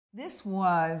This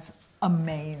was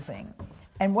amazing.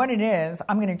 And what it is,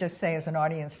 I'm going to just say as an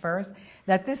audience first,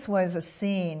 that this was a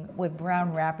scene with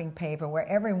brown wrapping paper where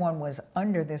everyone was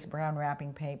under this brown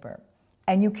wrapping paper.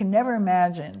 And you can never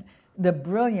imagine the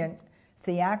brilliant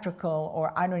theatrical,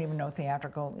 or I don't even know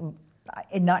theatrical,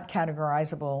 not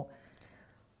categorizable,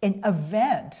 an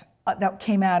event that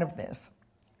came out of this.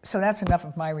 So that's enough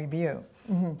of my review.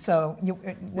 Mm-hmm. So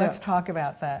let's talk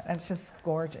about that. That's just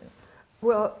gorgeous.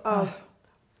 Well,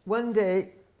 one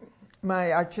day,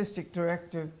 my artistic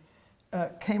director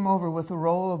came over with a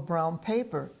roll of brown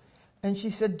paper, and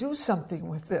she said, "Do something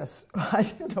with this." I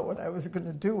didn't know what I was going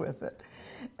to do with it.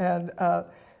 And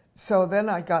so then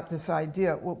I got this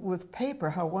idea, with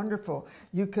paper, how wonderful.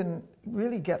 You can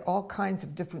really get all kinds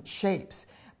of different shapes.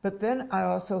 But then I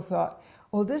also thought,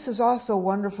 well, this is also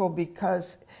wonderful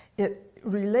because it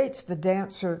relates the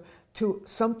dancer to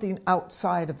something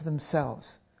outside of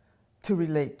themselves to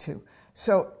relate to.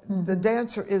 So the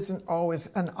dancer isn't always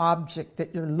an object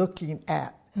that you're looking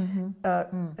at.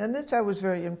 And this I was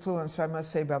very influenced, I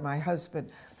must say, by my husband.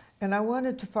 And I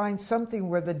wanted to find something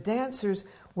where the dancers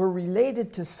were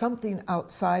related to something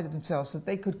outside of themselves, that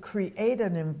they could create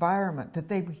an environment that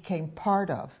they became part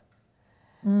of.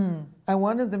 I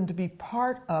wanted them to be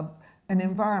part of an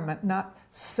environment, not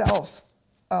self,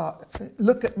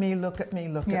 look at me, look at me,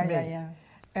 look at me.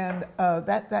 And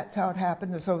that's how it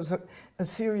happened. So it was a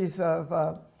series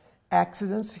of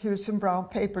accidents. Here's some brown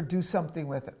paper, do something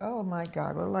with it. Oh my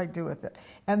God, what will I do with it?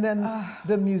 And then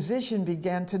the musician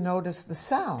began to notice the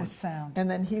sound. And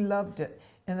then he loved it.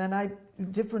 And then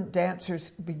different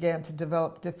dancers began to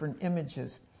develop different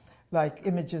images, like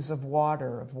images of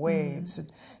water, of waves.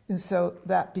 And so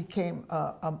that became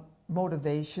a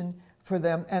motivation for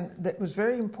them. And it was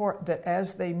very important that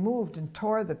as they moved and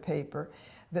tore the paper,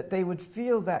 that they would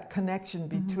feel that connection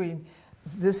between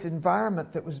this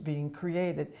environment that was being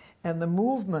created and the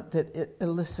movement that it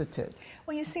elicited.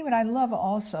 Well, you see, what I love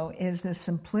also is the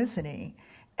simplicity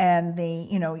and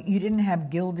you didn't have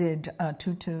gilded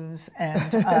tutus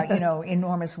and,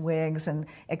 enormous wigs and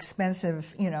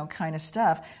expensive, kind of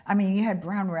stuff. I mean, you had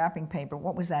brown wrapping paper.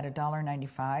 What was that,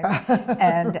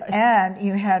 $1.95? and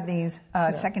you had these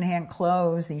secondhand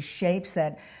clothes, these shapes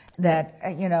that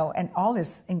and all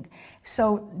this.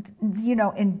 So,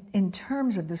 in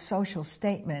terms of the social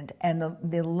statement and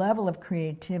the level of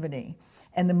creativity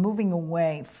and the moving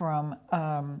away from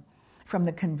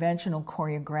the conventional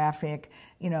choreographic,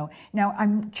 Now,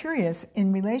 I'm curious,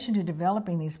 in relation to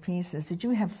developing these pieces, did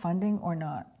you have funding or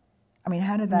not? I mean,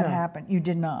 how did that happen? You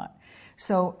did not.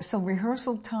 So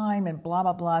rehearsal time and blah,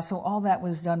 blah, blah, so all that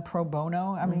was done pro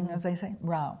bono, I mean, as they say?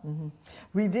 Wow.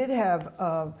 We did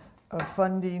have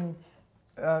funding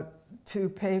to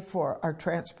pay for our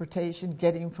transportation,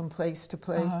 getting from place to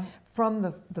place, from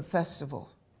the festival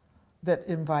that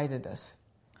invited us.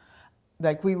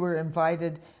 Like, we were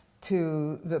invited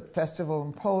to the festival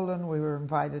in Poland, we were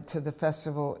invited to the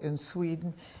festival in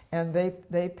Sweden, and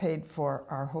they paid for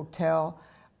our hotel,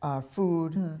 our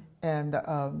food, and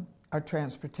our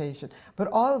transportation. But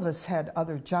all of us had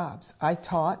other jobs. I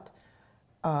taught,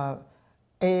 A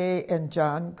and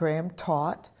John Graham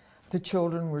taught. The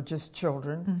children were just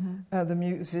children. The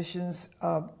musicians,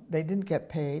 they didn't get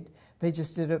paid. They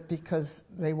just did it because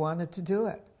they wanted to do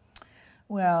it.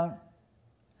 Well,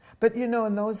 but in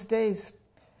those days,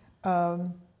 the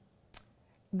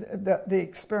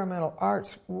experimental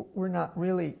arts were not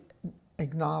really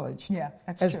acknowledged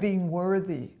as being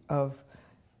worthy of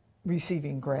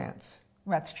receiving grants.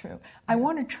 That's true. I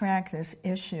want to track this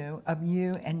issue of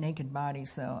you and naked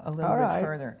bodies, though, a little bit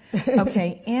further.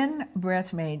 Okay, in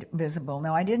Breath Made Visible.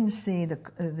 Now, I didn't see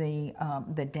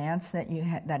the dance that you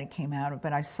had, that it came out of,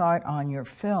 but I saw it on your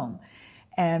film,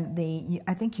 and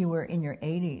I think you were in your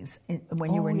 80s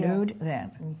when you were nude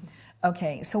then.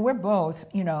 Okay, so we're both,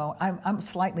 I'm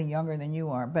slightly younger than you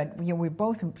are, but we're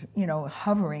both,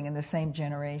 hovering in the same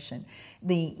generation,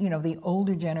 the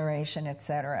older generation, et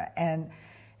cetera. And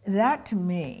that, to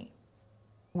me,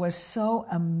 was so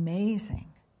amazing,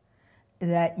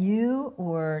 that you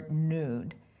were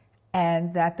nude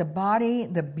and that the body,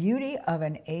 the beauty of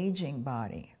an aging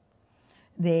body,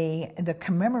 the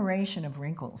commemoration of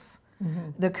wrinkles,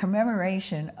 the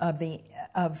commemoration of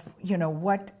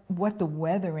what the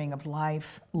weathering of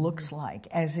life looks like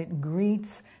as it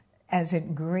greets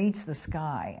the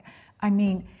sky. I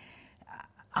mean,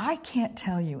 I can't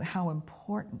tell you how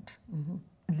important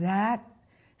that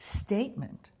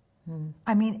statement.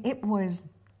 I mean, it was.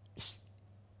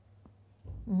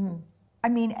 I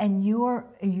mean, and your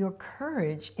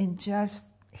courage in just,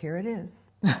 here it is.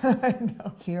 I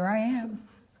know. Here I am.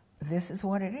 This is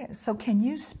what it is. So can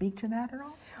you speak to that at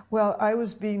all? Well, I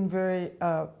was being very,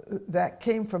 that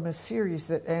came from a series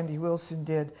that Andy Wilson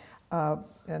did,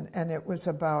 and it was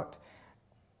about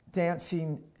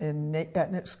dancing and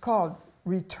it's called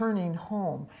Returning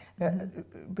Home,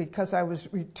 because I was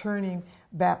returning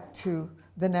back to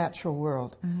the natural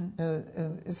world.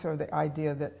 And sort of the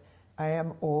idea that I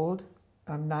am old,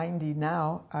 I'm 90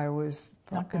 now, I was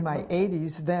in my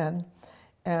 80s then,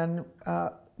 and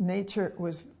nature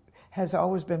has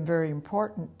always been very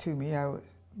important to me. I was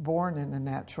born in a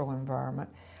natural environment.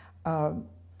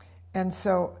 And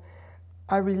so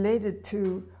I related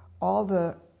to all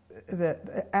the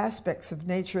aspects of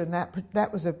nature, and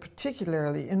that was a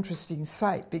particularly interesting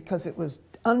site because it was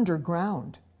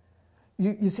underground.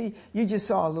 You see, you just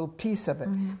saw a little piece of it,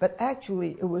 but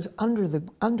actually it was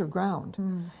underground.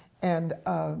 And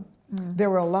there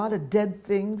were a lot of dead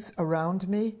things around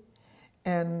me,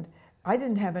 and I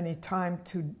didn't have any time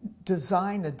to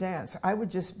design a dance. I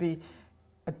would just be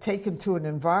taken to an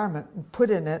environment and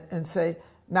put in it and say,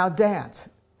 now dance.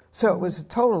 So it was a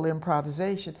total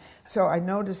improvisation. So I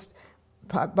noticed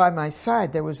by my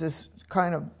side there was this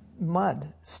kind of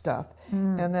mud stuff.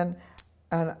 And then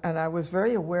and I was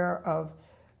very aware of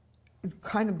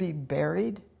kind of being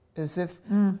buried, as if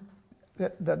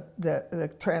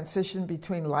the transition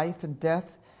between life and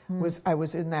death I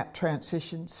was in that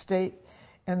transition state.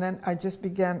 And then I just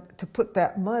began to put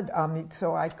that mud on me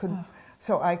so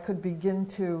I could begin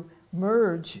to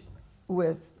merge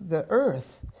with the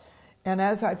earth. And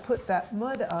as I put that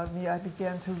mud on me, I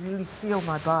began to really feel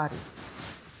my body.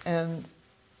 And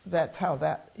that's how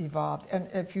that evolved. And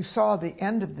if you saw the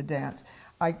end of the dance,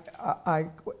 I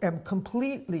am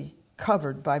completely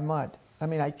covered by mud. I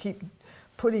mean, I keep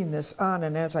putting this on,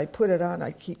 and as I put it on,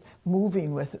 I keep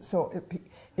moving with it. So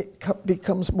it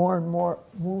becomes more and more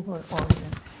movement-oriented.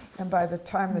 And by the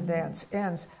time the dance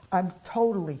ends, I'm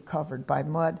totally covered by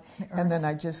mud. And then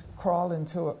I just crawl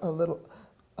into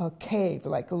a cave,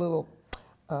 like a little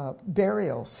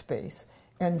burial space,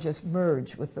 and just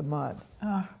merge with the mud.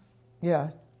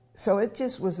 Yeah. So it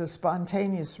just was a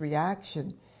spontaneous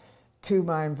reaction to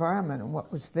my environment and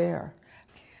what was there.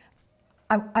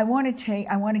 I want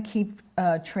to keep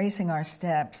tracing our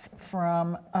steps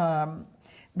from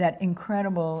that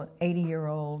incredible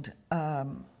 80-year-old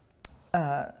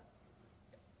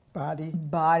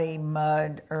body,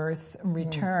 mud, earth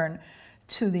return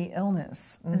to the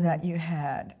illness that you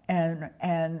had, and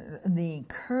the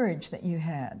courage that you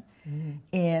had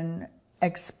in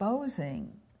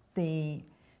exposing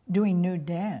doing nude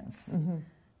dance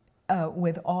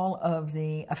with all of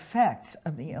the effects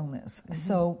of the illness.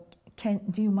 So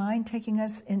do you mind taking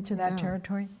us into that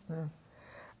territory?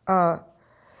 I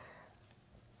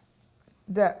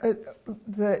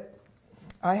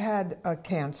had a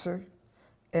cancer,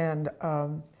 and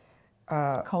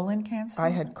colon cancer? I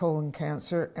had colon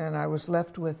cancer, and I was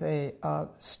left with a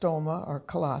stoma or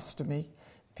colostomy.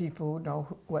 People who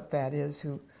know what that is,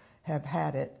 who have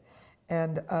had it,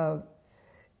 and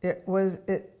it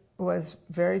was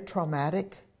very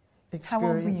traumatic experience. How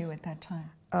old were you at that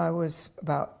time? I was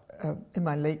about in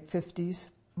my late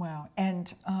 50s. Wow.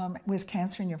 And was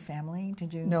cancer in your family?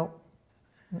 Did you? No.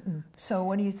 So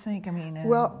what do you think? I mean,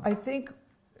 well, I think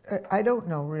I don't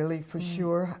know really for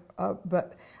sure,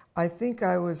 but I think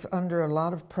I was under a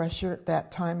lot of pressure at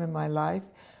that time in my life,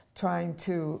 trying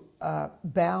to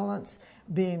balance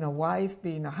being a wife,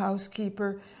 being a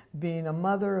housekeeper, being a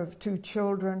mother of 2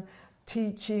 children,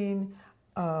 teaching,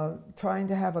 trying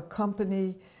to have a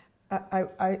company.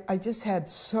 I just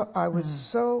had I was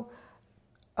so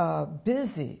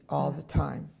busy all the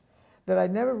time that I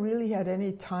never really had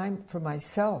any time for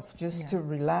myself, just to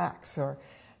relax or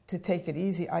to take it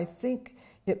easy. I think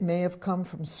it may have come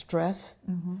from stress,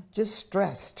 just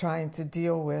stress, trying to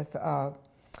deal with,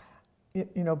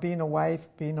 being a wife,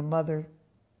 being a mother,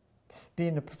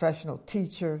 being a professional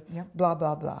teacher, blah,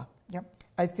 blah, blah.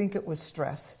 I think it was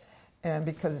stress, and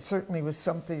because it certainly was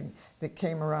something that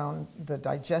came around the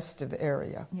digestive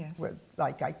area, where,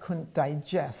 like, I couldn't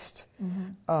digest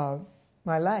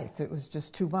my life. It was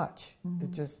just too much.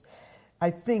 I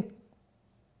think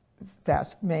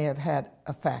that may have had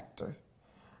a factor.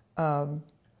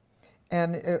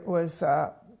 And it was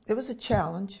a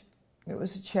challenge. It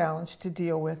was a challenge to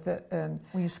deal with it. And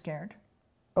were you scared?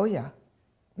 Oh yeah,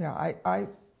 yeah.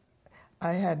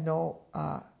 I had no.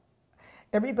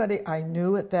 Everybody I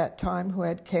knew at that time who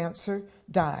had cancer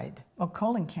died. Well,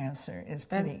 colon cancer is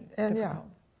pretty difficult. Yeah,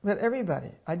 but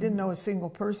everybody. I didn't know a single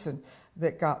person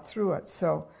that got through it.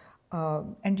 So.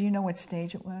 And do you know what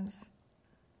stage it was?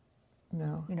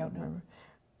 No, you don't know.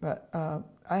 But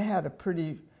I had a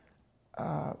pretty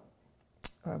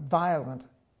violent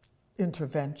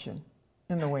intervention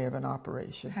in the way of an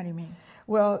operation. How do you mean?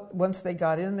 Well, once they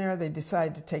got in there, they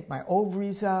decided to take my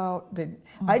ovaries out.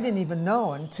 I didn't even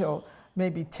know until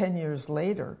maybe 10 years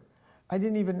later. I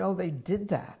didn't even know they did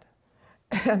that.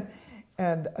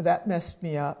 And that messed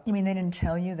me up. You mean they didn't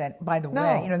tell you that, by the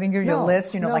No, way, they give you a no,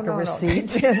 list, no, like a no, receipt?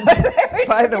 They didn't.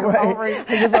 By the way,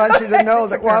 I just want you to know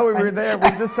that while we were there,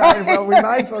 we decided, well, we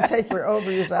might as well take your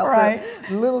ovaries out there,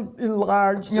 a little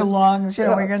enlarged. Your lungs,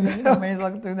 we're going to maybe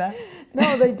look through that.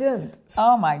 No, they didn't.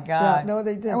 Oh, my God. Yeah, no,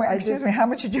 they didn't. Wait, excuse me, how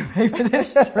much did you pay for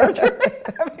this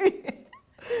surgery?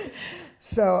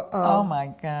 So. Oh,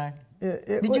 my God.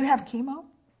 Did you have chemo?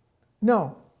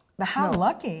 No. How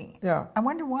lucky. Yeah. I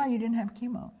wonder why you didn't have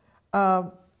chemo.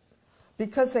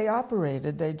 Because they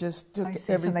operated, they just took everything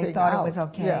out. So they thought it was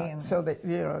okay. Yeah. And so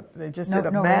they just did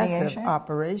a massive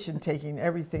operation, taking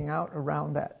everything out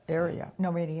around that area.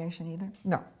 No radiation either?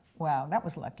 No. Wow, that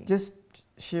was lucky. Just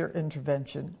sheer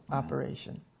intervention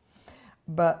operation.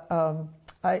 But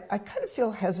I kind of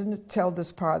feel hesitant to tell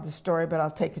this part of the story, but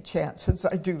I'll take a chance since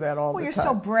I do that all the time. Well, you're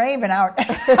so brave and out.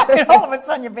 All of a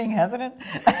sudden you're being hesitant.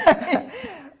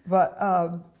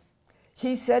 But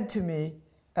he said to me,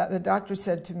 the doctor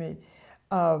said to me,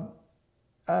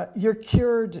 you're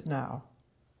cured now.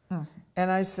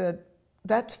 And I said,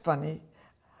 that's funny.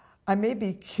 I may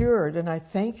be cured, and I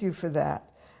thank you for that,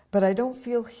 but I don't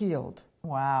feel healed.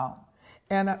 Wow.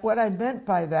 And what I meant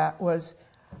by that was,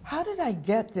 how did I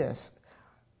get this?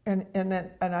 And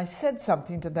I said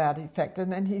something to that effect.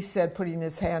 And then he said, putting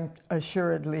his hand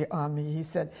assuredly on me, he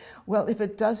said, well, if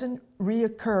it doesn't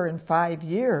reoccur in 5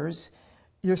 years,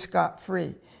 you're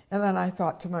scot-free. And then I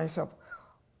thought to myself,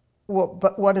 well,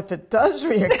 but what if it does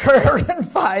reoccur in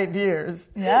 5 years?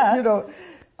 Yeah.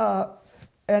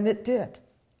 And it did.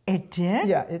 It did?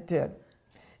 Yeah, it did.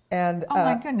 And oh,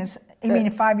 my goodness. You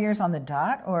mean 5 years on the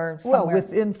dot or somewhere? Well,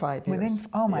 within 5 years.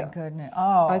 Oh, my goodness.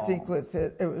 Oh. I think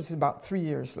it was about 3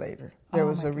 years later. There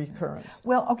was a recurrence.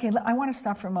 Well, okay, I want to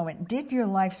stop for a moment. Did your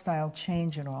lifestyle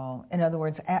change at all? In other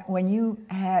words, when you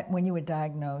were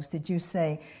diagnosed, did you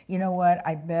say, you know what,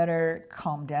 I better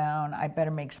calm down, I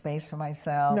better make space for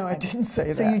myself? No, I didn't say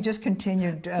that. So you just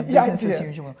continued business as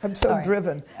usual? I'm so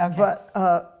driven. Okay. But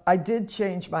I did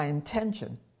change my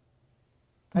intention.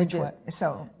 Which what?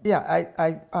 So yeah,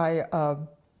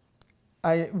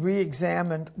 I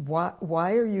re-examined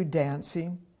why are you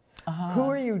dancing? Who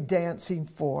are you dancing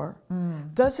for?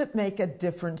 Does it make a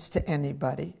difference to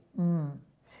anybody?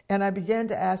 And I began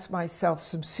to ask myself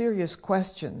some serious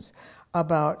questions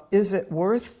about, is it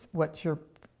worth what you're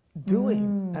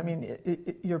doing? I mean,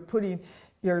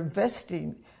 you're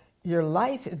investing your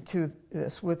life into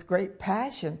this with great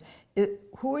passion.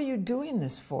 Who are you doing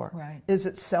this for? Right. Is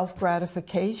it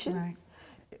self-gratification?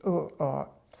 Right.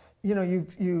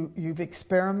 You've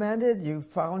experimented, you've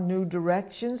found new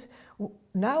directions.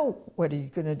 Now what are you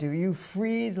going to do? You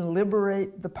freed and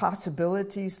liberate the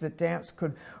possibilities that dance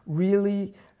could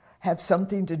really have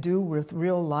something to do with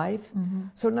real life.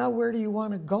 So now where do you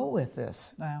want to go with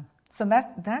this? Wow. So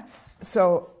that's...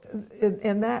 So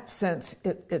in that sense,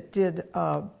 it did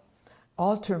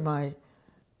alter my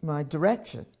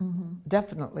direction,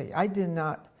 definitely. I did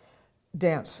not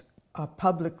dance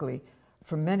publicly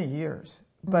for many years,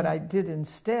 but I did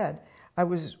instead. I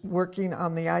was working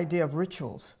on the idea of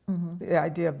rituals, the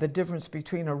idea of the difference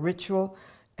between a ritual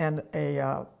and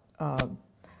a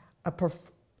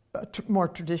more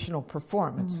traditional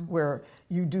performance, where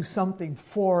you do something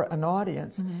for an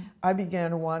audience. I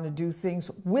began to want to do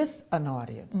things with an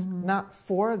audience, not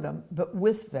for them, but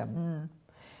with them.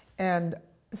 And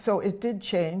so it did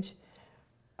change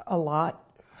a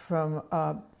lot from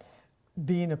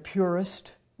being a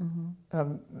purist.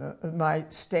 My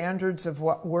standards of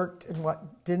what worked and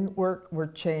what didn't work were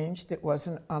changed. It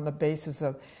wasn't on the basis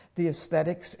of the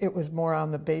aesthetics. It was more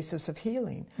on the basis of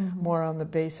healing, more on the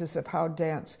basis of how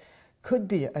dance could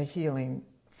be a healing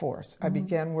force. I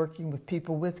began working with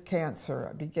people with cancer.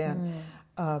 I began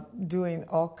doing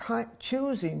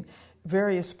choosing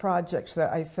various projects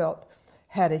that I felt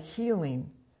had a healing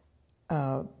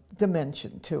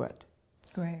dimension to it.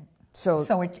 Great.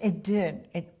 So it did.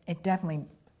 It definitely...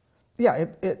 Yeah,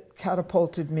 it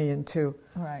catapulted me into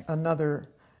another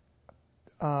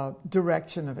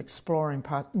direction of exploring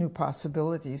new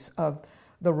possibilities of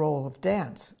the role of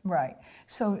dance. Right.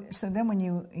 So then when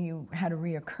you had a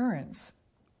reoccurrence,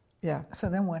 yeah. So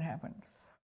then what happened?